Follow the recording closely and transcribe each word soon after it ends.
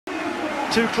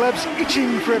Two clubs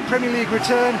itching for a Premier League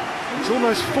return. It's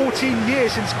almost 14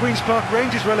 years since Queen's Park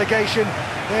Rangers relegation.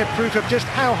 They're proof of just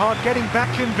how hard getting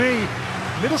back can be.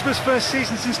 Middlesbrough's first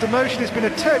season since demotion has been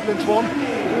a turbulent one.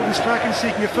 Gordon Strachan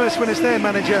seeking a first win as their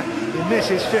manager in this,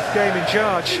 his 5th game in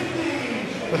charge.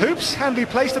 The Hoops, handily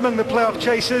placed among the playoff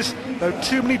chasers, though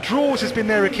too many draws has been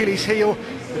their Achilles heel.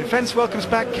 The defence welcomes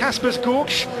back Kaspers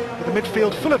Gorksch with a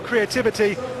midfield full of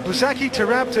creativity. Buzaki,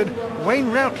 Tarabt and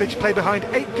Wayne Routledge play behind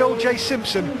 8-goal Jay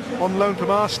Simpson on loan from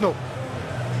Arsenal.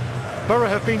 Borough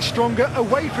have been stronger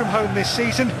away from home this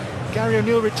season. Gary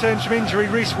O'Neill returns from injury,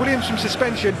 Rhys Williams from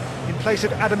suspension in place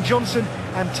of Adam Johnson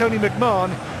and Tony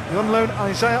McMahon. The on loan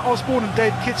Isaiah Osborne and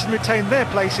Dave Kitson retain their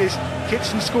places.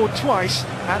 Kitson scored twice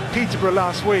at Peterborough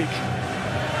last week.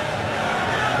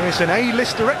 There's an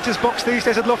A-list director's box these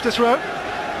days at Loftus Road.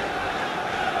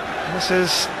 And this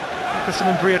is Nicholson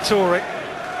and Briatore.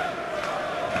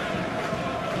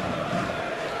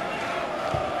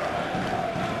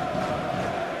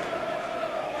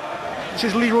 This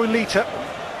is Leroy Lita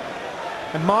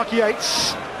and Mark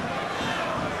Yates.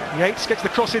 Yates gets the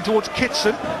cross in towards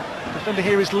Kitson. Defender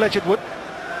here is Ledgerwood.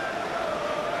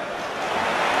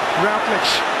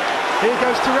 Routledge. Here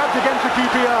goes Tarabt again for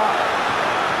QPR.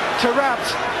 Tarabt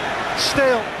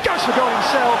still goes for goal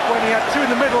himself when he had two in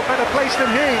the middle, better placed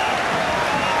than he.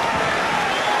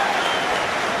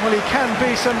 Well, he can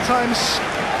be sometimes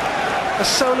a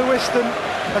soloist and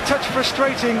a touch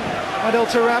frustrating, Adel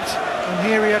Tarabt. And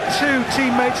here he had two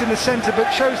teammates in the centre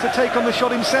but chose to take on the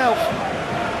shot himself.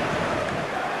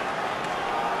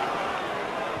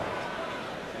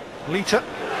 Lita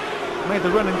made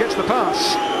the run and gets the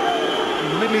pass.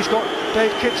 In the middle he's got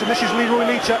Dave Kitson. This is Leroy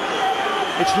Lita.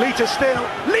 It's Lita still.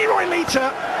 Leroy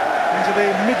Lita into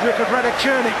the midriff of Radek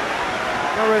Cherny.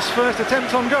 Borough's first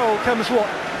attempt on goal comes what?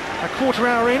 A quarter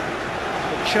hour in.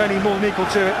 But Cherny more than equal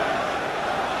to it.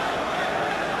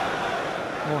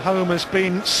 Well, home has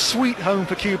been sweet home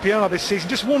for QPR this season.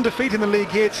 Just one defeat in the league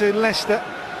here to Leicester.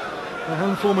 The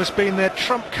home form has been their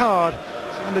trump card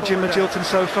under Jim Magilton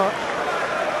so far.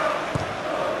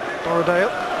 Borrowdale.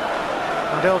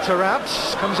 Adel Tarabt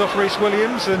comes off Rhys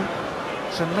Williams and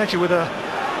St Ledger with a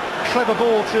clever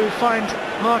ball to find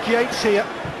Mark Yates here.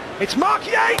 It's Mark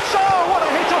Yates! Oh, what a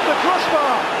hit off the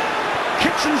crossbar!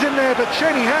 Kitson's in there, but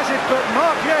Cheney has it, but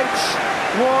Mark Yates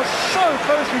was so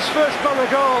close to his first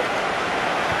Borough goal.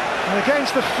 And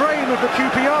against the frame of the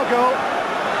QPR goal,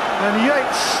 and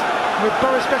Yates, with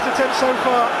Borough's best attempt so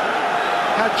far,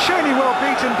 had Cheney well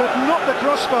beaten, but not the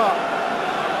crossbar.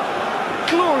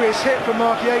 Glorious hit from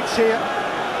Mark Yates here.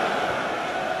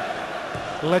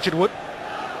 Ledgerwood.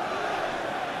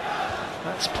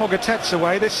 That's Pogatet's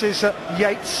away. This is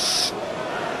Yates.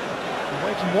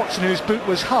 Away from Watson, whose boot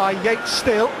was high. Yates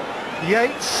still.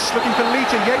 Yates looking for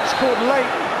Lita. Yates caught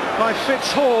late by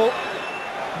Fitzhall.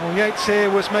 Well, Yates here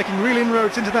was making real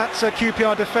inroads into that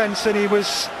QPR defence, and he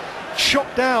was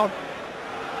chopped down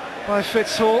by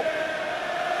Fitzhall.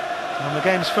 And the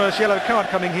game's first yellow card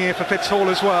coming here for Fitzhall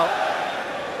as well.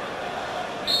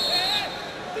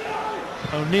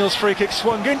 O'Neill's free kick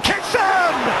swung in.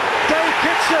 Kitson! Dave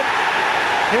Kitson!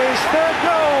 His third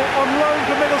goal on loan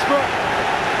for Middlesbrough.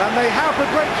 And they have the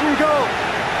breakthrough goal.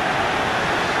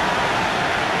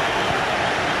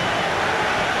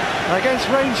 Against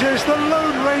Rangers, the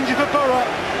lone Ranger for Borough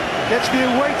gets the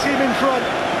away team in front.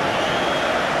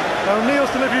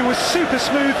 O'Neill's delivery was super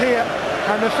smooth here,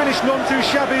 and the finish none too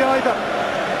shabby either.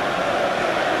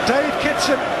 Dave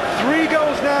Kitson, 3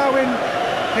 goals now in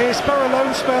his Borough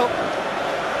loan spell.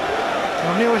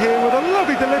 O'Neill here with a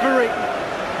lovely delivery,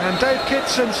 and Dave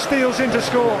Kitson steals in to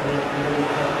score.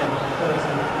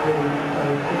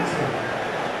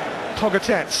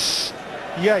 Pogatetz,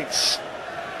 Yates,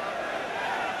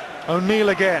 O'Neill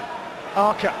again,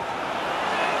 Arca.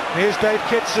 Here's Dave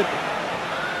Kitson.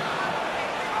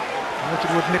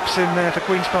 Ledgerwood nips in there for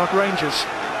Queen's Park Rangers.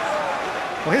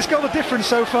 Well, his goal of difference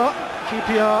so far.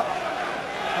 QPR,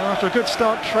 after a good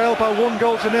start, trailed by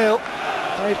 1-0.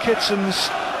 Dave Kitson's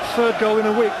third goal in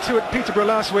a week, 2 at Peterborough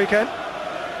last weekend,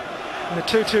 in a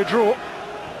 2-2 draw.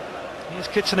 Here's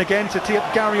Kitson again to tee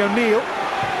up Gary O'Neill.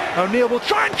 O'Neill will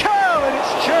try and curl, and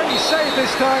it's Cherny saved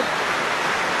this time.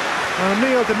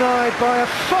 O'Neill denied by a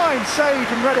fine save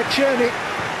from Radek Cherny.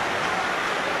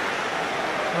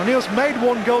 O'Neill's made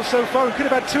 1 goal so far and could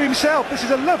have had 2 himself. This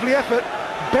is a lovely effort,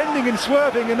 bending and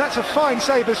swerving, and that's a fine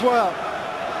save as well.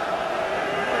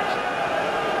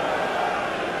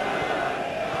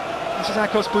 This is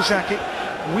Akos Buzaki,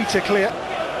 Wheater clear.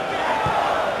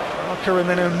 Arca and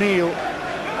then O'Neill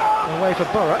away for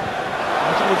Borough.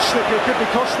 It would slip here, could be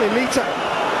costly. Lita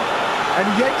and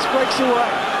Yates breaks away.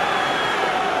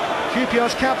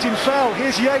 QPR's captain fell.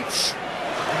 Here's Yates.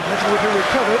 Legend, who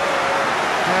recovered,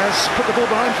 has put the ball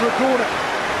behind for a corner.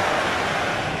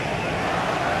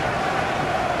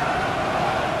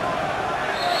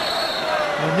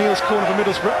 O'Neill's corner for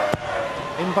Middlesbrough.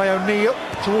 In by O'Neill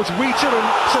towards Wheater and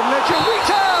St Ledger.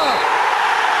 Wheater!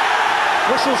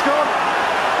 Whistle's gone.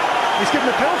 He's given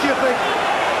a penalty, I think.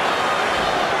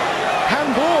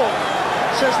 Handball,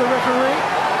 says the referee.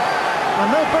 I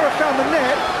know Borough found the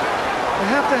net. They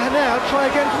have to now try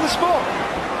again from the spot.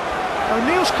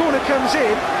 O'Neill's corner comes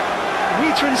in.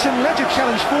 Wheater and St Ledger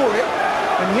challenge for it.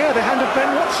 And yeah, the hand of Ben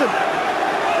Watson.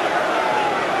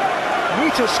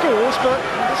 Wheater scores, but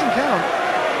it doesn't count.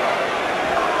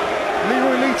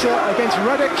 Leroy Lita against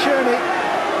Radek Cherny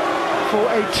for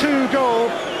a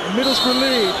 2-goal Middlesbrough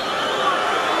lead.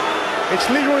 It's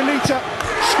Leroy Lita,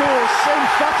 scores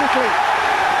emphatically.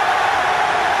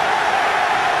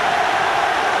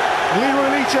 Leroy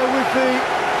Lita with the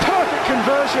perfect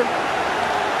conversion.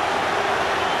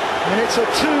 And it's a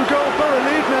 2-goal Borough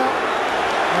lead now.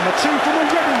 And the two from the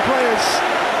Reading players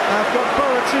have got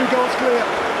Borough 2 goals clear.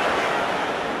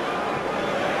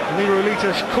 Leroy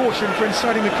Lita caution for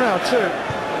inciting the crowd too.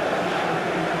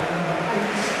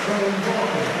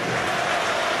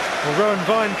 Well, Rowan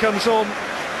Vine comes on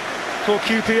for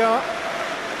QPR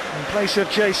in place of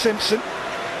Jay Simpson.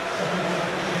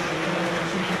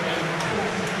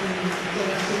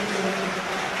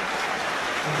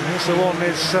 And also on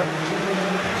is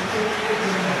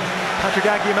Patrick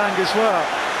Agyemang as well.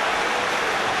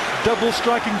 Double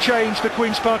striking change for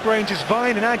Queen's Park Rangers.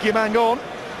 Vine and Agyemang on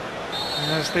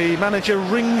as the manager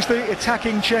rings the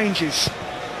attacking changes.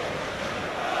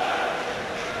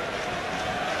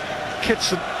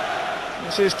 Kitson,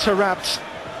 this is Tarabt.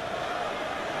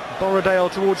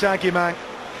 Borrowdale towards Agyemang.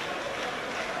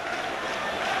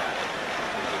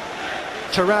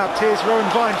 Tarabt, here's Rowan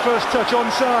Vine, first touch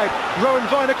onside. Rowan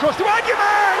Vine across to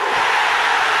Agyemang!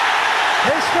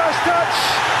 His first touch,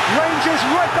 Rangers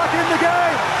right back in the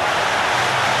game.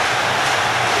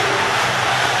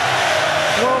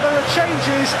 Well, there are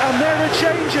changes and there are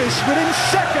changes. Within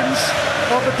seconds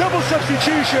of the double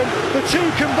substitution, the two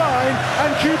combine and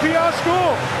QPR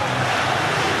score.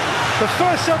 The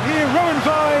first sub here, Rowan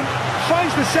Vine,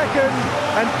 finds the second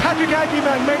and Patrick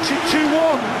Agyemang makes it 2-1.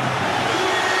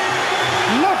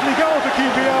 Lovely goal for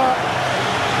QPR.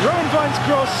 Rowan Vine's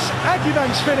cross,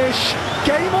 Agyemang's finish,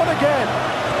 game on again.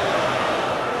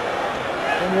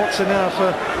 And Watson now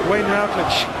for Wayne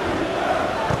Routledge.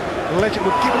 Legend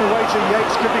would give it away to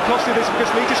Yates, could be costly this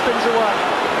because Lita spins away.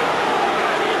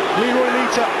 Leroy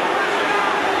Lita.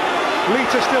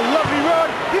 Lita still, lovely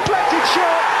run, deflected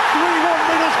shot, 3-1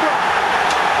 Middlesbrough.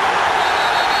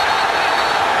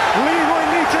 Leroy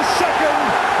Lita's second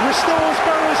restores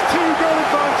Borough's 2-goal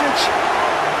advantage.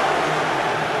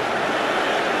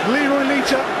 Leroy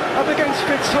Lita up against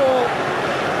Fitzhall.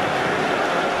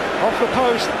 Off the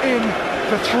post, in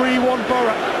for 3-1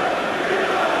 Borough.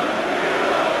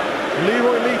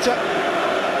 Leroy Lita.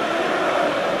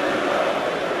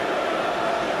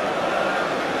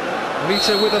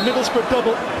 Lita with a Middlesbrough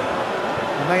double.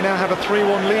 And they now have a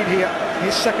 3-1 lead here.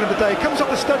 His second of the day. Comes up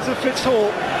the studs of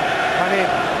Fitzhall. And in.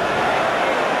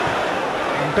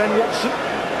 And Ben Watson.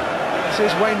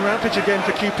 This is Wayne Routledge again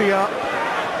for QPR.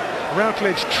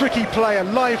 Routledge, tricky player,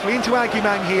 lively into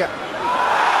Agyemang here.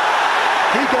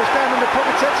 He goes down under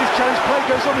Pogatet's challenge. Play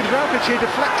goes on with Routledge here.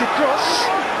 Deflected cross.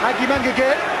 Agyemang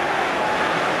again.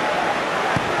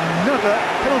 Another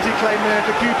penalty claim there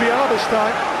for QPR this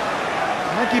time.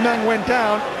 Agyemang went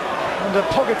down under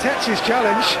Pogatet's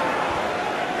challenge.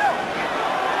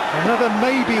 Another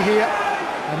maybe here.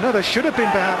 Another should have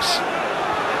been perhaps.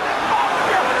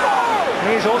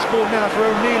 Here's Osborne now for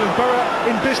O'Neill and Borough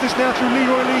in business now through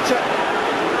Leroy Lita.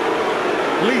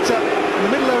 Lita in the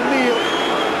middle of O'Neill.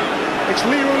 It's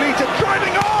Leroy Lita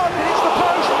driving on! Hits the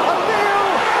post! O'Neill!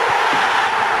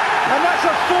 And that's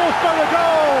a fourth Borough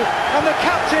goal! And the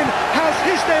captain has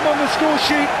his name on the score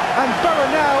sheet, and Borough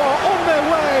now are on their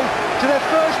way to their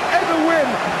first ever win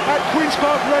at Queen's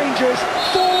Park Rangers.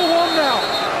 4-1 now.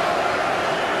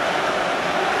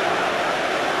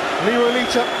 Leroy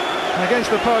Lita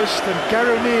against the post, and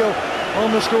Gary O'Neill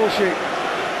on the score sheet.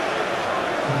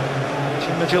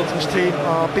 Jim Magilton's team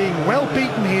are being well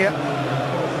beaten here.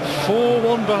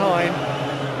 4-1 behind.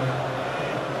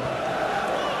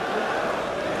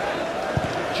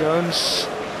 Jones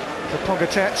to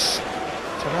Pogatet's.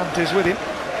 Tarabt is with him.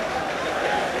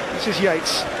 This is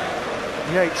Yates.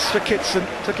 Yates for Kitson.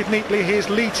 Took it neatly. Here's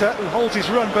Lita, who holds his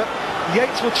run, but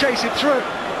Yates will chase it through.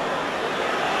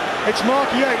 It's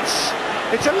Mark Yates.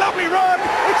 It's a lovely run.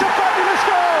 It's a fabulous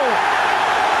goal.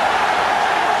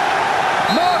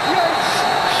 Mark Yates,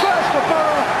 first for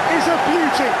Borough, is a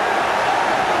beauty.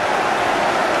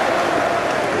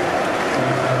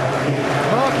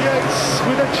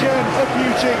 gem, a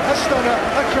beauty, a stunner,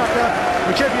 a cracker,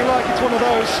 whichever you like, it's one of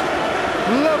those.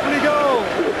 Lovely goal.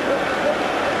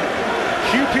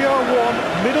 QPR 1,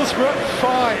 Middlesbrough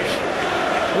 5.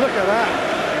 Look at that.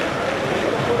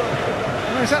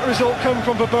 Where's that result come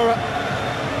from for Borough?